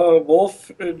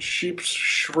 Wolf and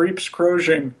Shreep's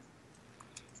Crossing.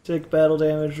 Take battle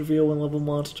damage, reveal when level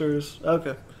monsters.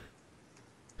 Okay.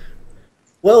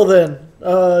 Well then,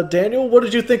 Daniel, what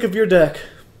did you think of your deck?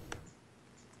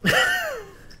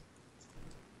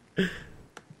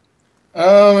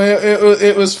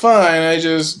 It was fine.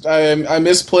 I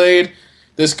misplayed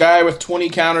this guy with 20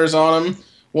 counters on him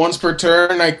once per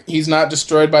turn. He's not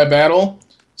destroyed by battle,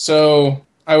 so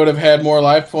I would have had more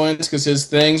life points because his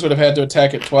things would have had to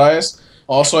attack it twice.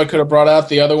 Also, I could have brought out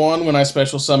the other one when I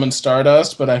special summoned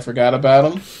Stardust, but I forgot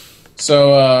about him.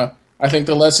 So I think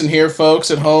the lesson here,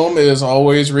 folks at home, is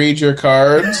always read your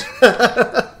cards.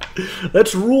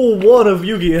 That's rule 1 of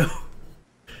Yu-Gi-Oh!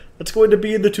 That's going to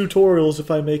be in the tutorials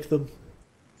if I make them.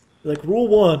 Like, rule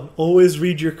 1, always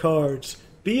read your cards.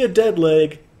 Be a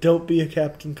Deadleg, don't be a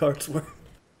Captain Cardsworth.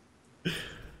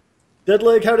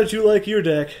 Deadleg, how did you like your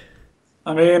deck?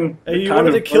 I mean, You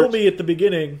wanted to kill me at the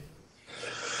beginning.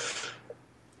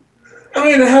 I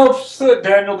mean, it helps that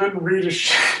Daniel didn't read his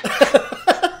shit.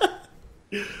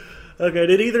 Okay,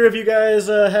 did either of you guys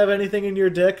have anything in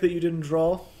your deck that you didn't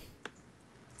draw?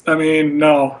 I mean,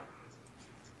 no.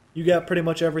 You got pretty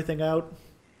much everything out?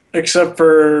 Except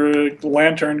for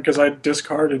Lantern, because I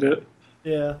discarded it.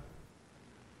 Yeah.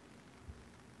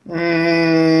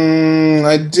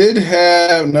 I did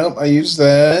have... Nope, I used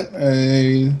that.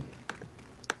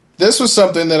 This was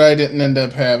something that I didn't end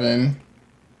up having.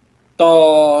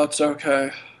 Oh, it's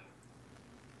okay.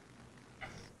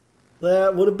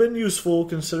 That would have been useful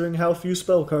considering how few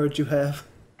spell cards you have.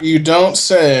 You don't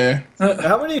say.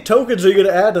 How many tokens are you going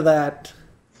to add to that?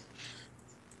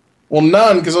 Well,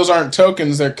 none, because those aren't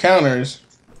tokens, they're counters.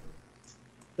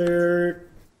 They're...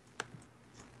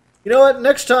 You know what?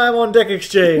 Next time on Deck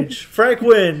Exchange, Frank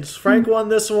wins. Frank won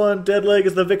this one. Deadleg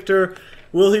is the victor.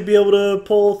 Will he be able to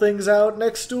pull things out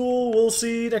next duel? We'll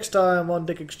see next time on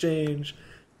Deck Exchange.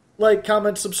 Like,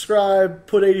 comment, subscribe,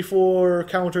 put 84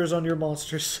 counters on your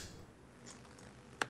monsters.